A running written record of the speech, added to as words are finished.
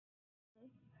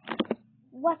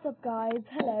What's up, guys?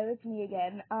 Hello, it's me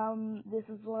again. This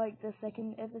is like the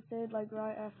second episode, like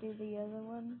right after the other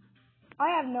one. I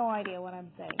have no idea what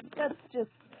I'm saying. That's just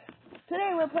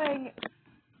today we're playing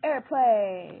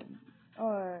Airplane,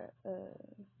 or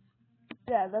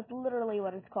yeah, that's literally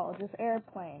what it's called. Just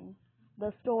Airplane,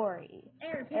 the story.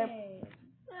 Airplane.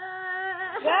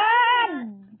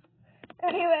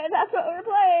 Anyway, that's what we're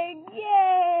playing.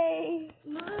 Yay!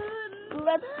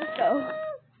 Let's just go.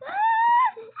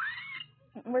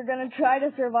 We're gonna try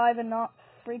to survive and not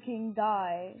freaking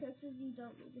die.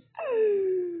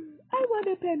 I want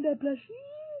a panda plushie.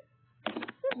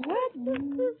 What? Why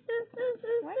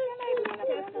can't I want a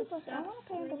panda plushie? I want a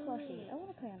panda plushie. I want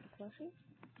a panda plushie.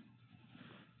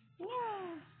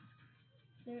 Yeah.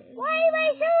 Why am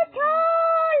I so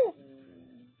tall?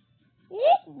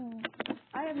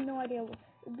 I have no idea.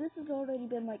 This has already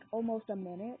been like almost a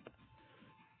minute.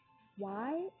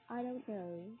 Why? I don't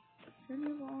know. Turn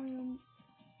your volume.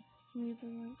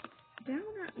 Down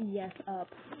or yes, up.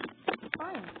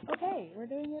 Fine. Okay, we're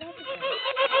doing it up again.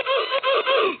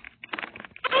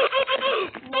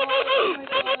 Oh my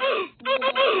god.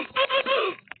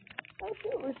 Oh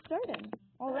shoot, we're starting.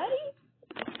 Already?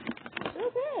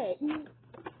 Okay.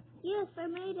 Yes, I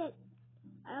made it.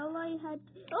 All I had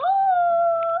to...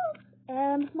 Oh!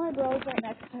 And my bro's right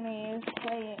next to me is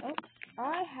playing. Oh,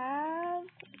 I have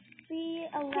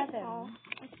C11.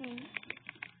 I think.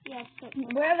 Yes.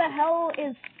 Where the hell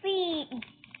is C?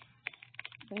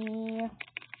 C.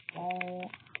 Oh.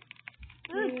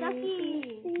 Ooh,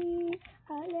 Ducky. C.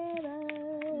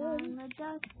 Mama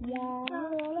Ducky. What?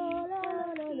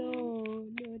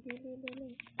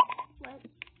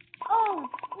 Oh,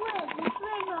 look, it's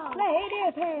Lego. Lady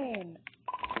Airplane.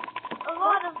 A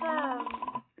lot of them.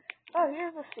 Oh,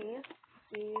 here's the C's.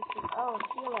 C. Oh,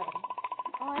 C11.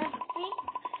 Oh, I have C.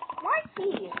 Why C?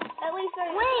 At least I...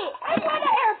 Wait, I want an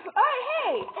airplane. Oh,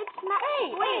 hey. It's not... Hey,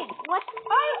 wait, what's his I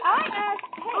name? asked...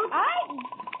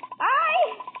 Hey,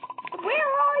 where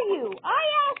are you? I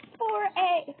asked for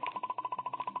a...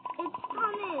 It's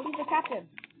Thomas. He's the captain.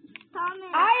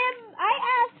 Thomas. I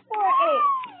asked for a...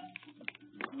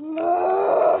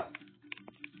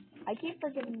 I keep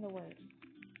forgetting the word.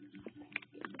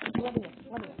 Let me in.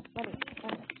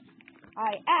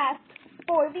 I asked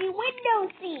for the window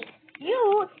seat.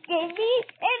 You gave me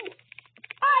an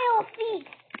aisle seat.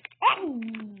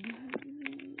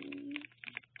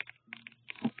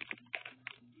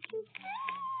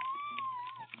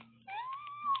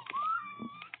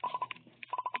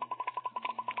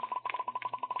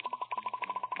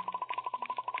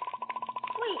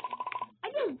 Wait, I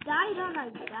just died on a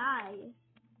guy.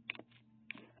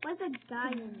 Why's a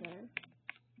guy in there?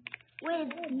 Wait,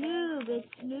 it's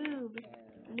Noob.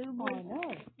 Noob Oh was no.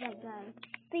 that guy.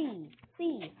 C.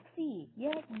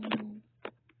 Yep.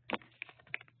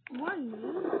 More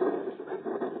Noob?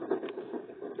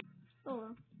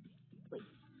 Oh, wait.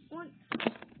 One.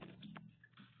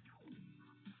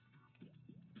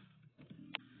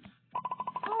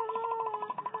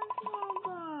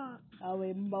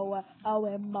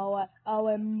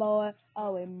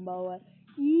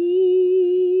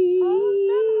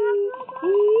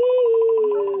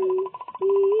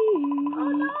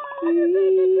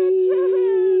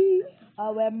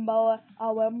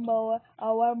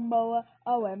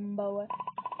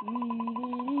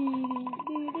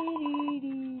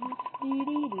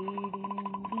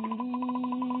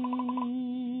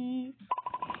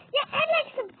 Yeah, I'd like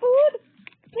some food.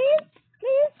 Please.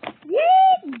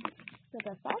 Yeah. So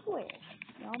the software.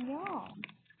 Yum.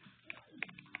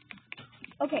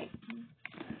 Okay.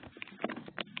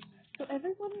 So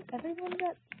everyone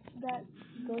that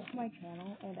goes to my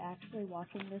channel and actually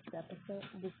watching this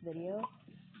video,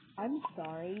 I'm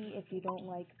sorry if you don't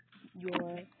like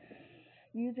your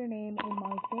username in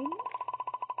my thing.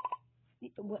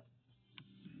 What?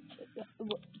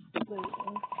 Wait.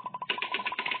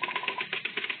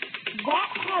 That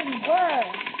has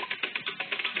words.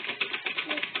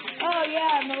 Oh yeah,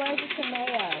 I'm allergic to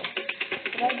mayo.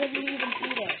 But I didn't even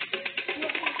eat it.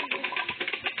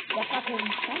 The fucking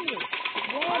sandwich.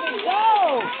 Where'd it go?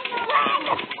 Where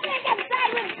the freaking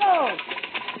sandwich go?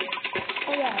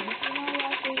 Oh yeah, if you're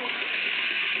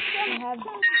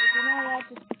not allowed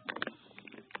to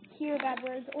hear bad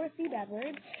words or see bad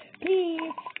words,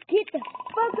 please get the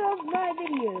fuck off my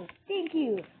video. Thank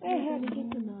you. I had to get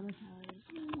the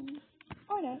monetized.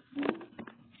 Oh no.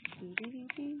 Which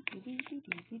means YouTube's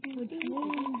gonna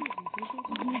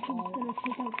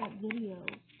take out that video.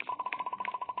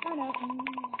 Oh no.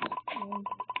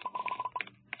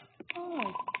 Oh,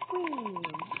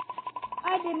 please.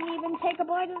 I didn't even take a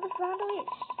bite of the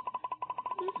sandwich.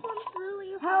 This one's really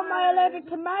hard. How am I allergic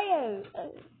to mayo?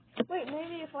 Wait,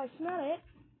 maybe if I smell it,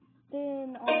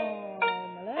 then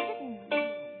I'm allergic?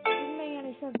 Doesn't make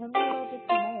any sense. I'm not allergic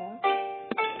to mayo.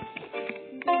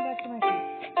 I'm going back to my seat.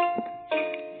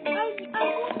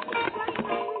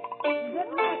 Get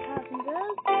my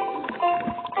passengers.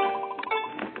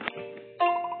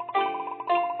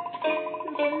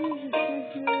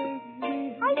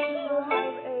 I still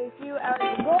have a few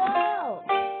hours to go.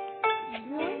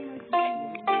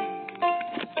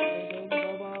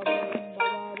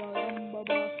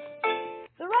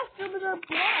 The restrooms are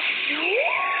blocked.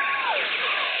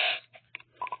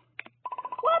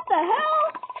 What the hell?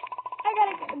 I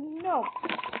gotta get. No.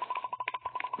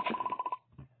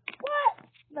 What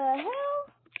the hell?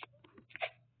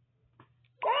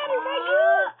 Dad, is that you?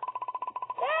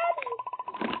 Dad?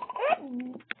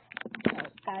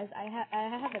 Guys, I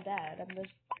have a dad. I'm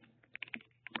just.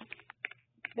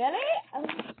 Billy? Oh,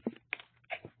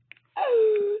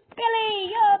 Billy,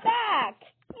 you're back!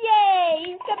 Yay!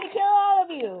 He's come to kill all of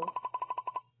you!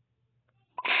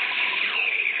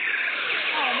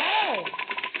 Oh no!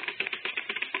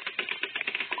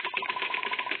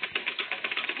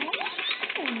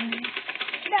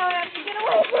 Now I have to get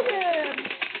away from him!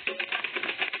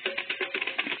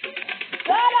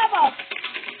 Son of a...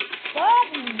 What?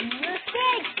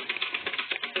 Mistake!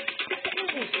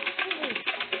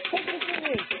 Take the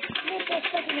scissors! Snip that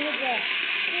fucking head back!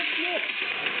 Snip!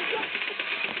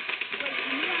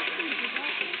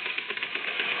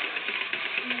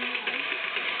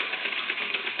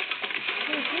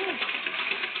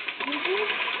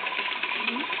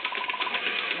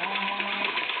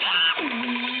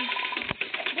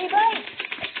 They bite!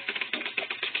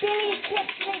 Billy's pet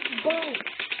snakes bite!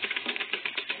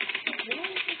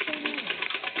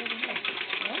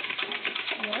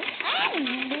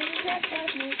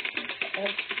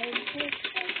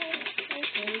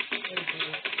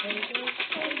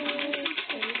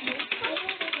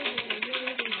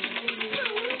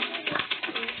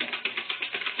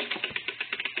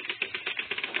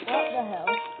 What the hell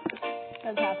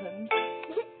has happened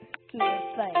to this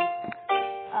place?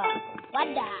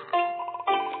 Wanda!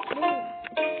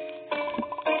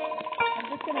 I'm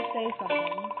just gonna say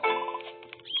something.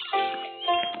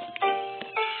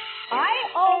 I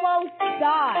almost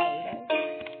died.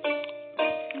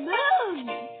 Move!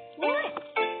 What?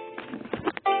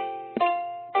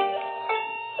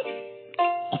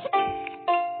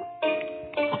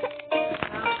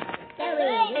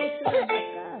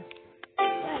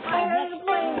 I heard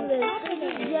playing this. This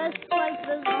is just like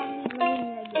the zombie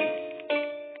playing again.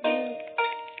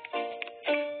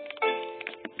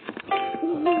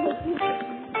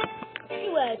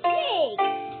 You a pig!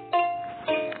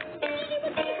 You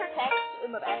would see her text in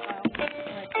the background.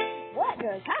 Like, what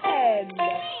just happened?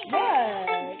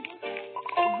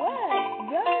 What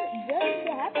just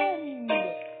happened?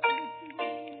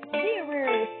 We were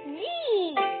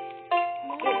asleep!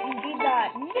 But you did not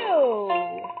know!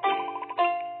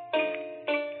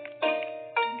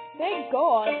 Thank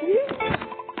God!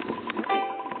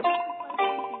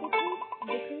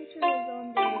 The creature is on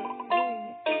the wing.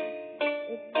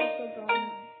 It's also gone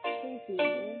creepy.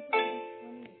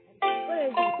 What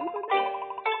is he, Superman?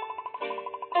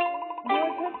 Your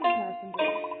attention,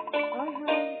 passengers. I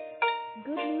have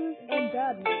good news and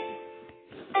bad news.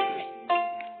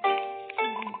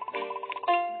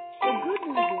 The good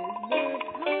news is the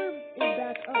power is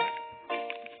back up.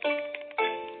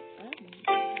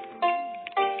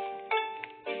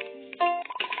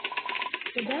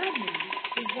 The bad news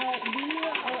is that we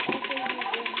are also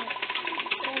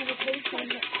on vacation.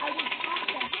 I was off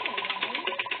the hell, right?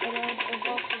 And I was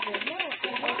off the hell. No, I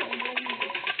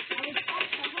was off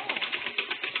the hell.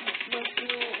 Which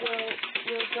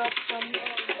we'll drop some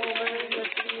over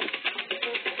with the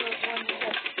one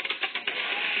step.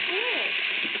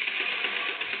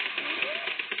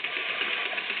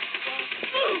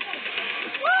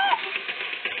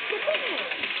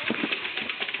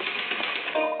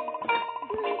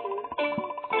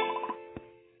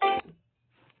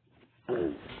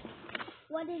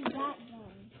 What is that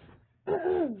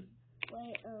then?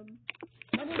 Wait,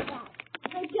 what is that?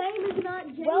 The game is not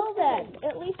Jason. Well then,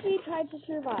 at least we tried to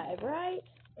survive, right?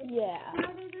 Yeah.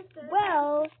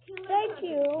 Well,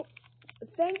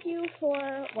 thank you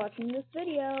for watching this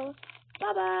video.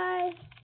 Bye bye.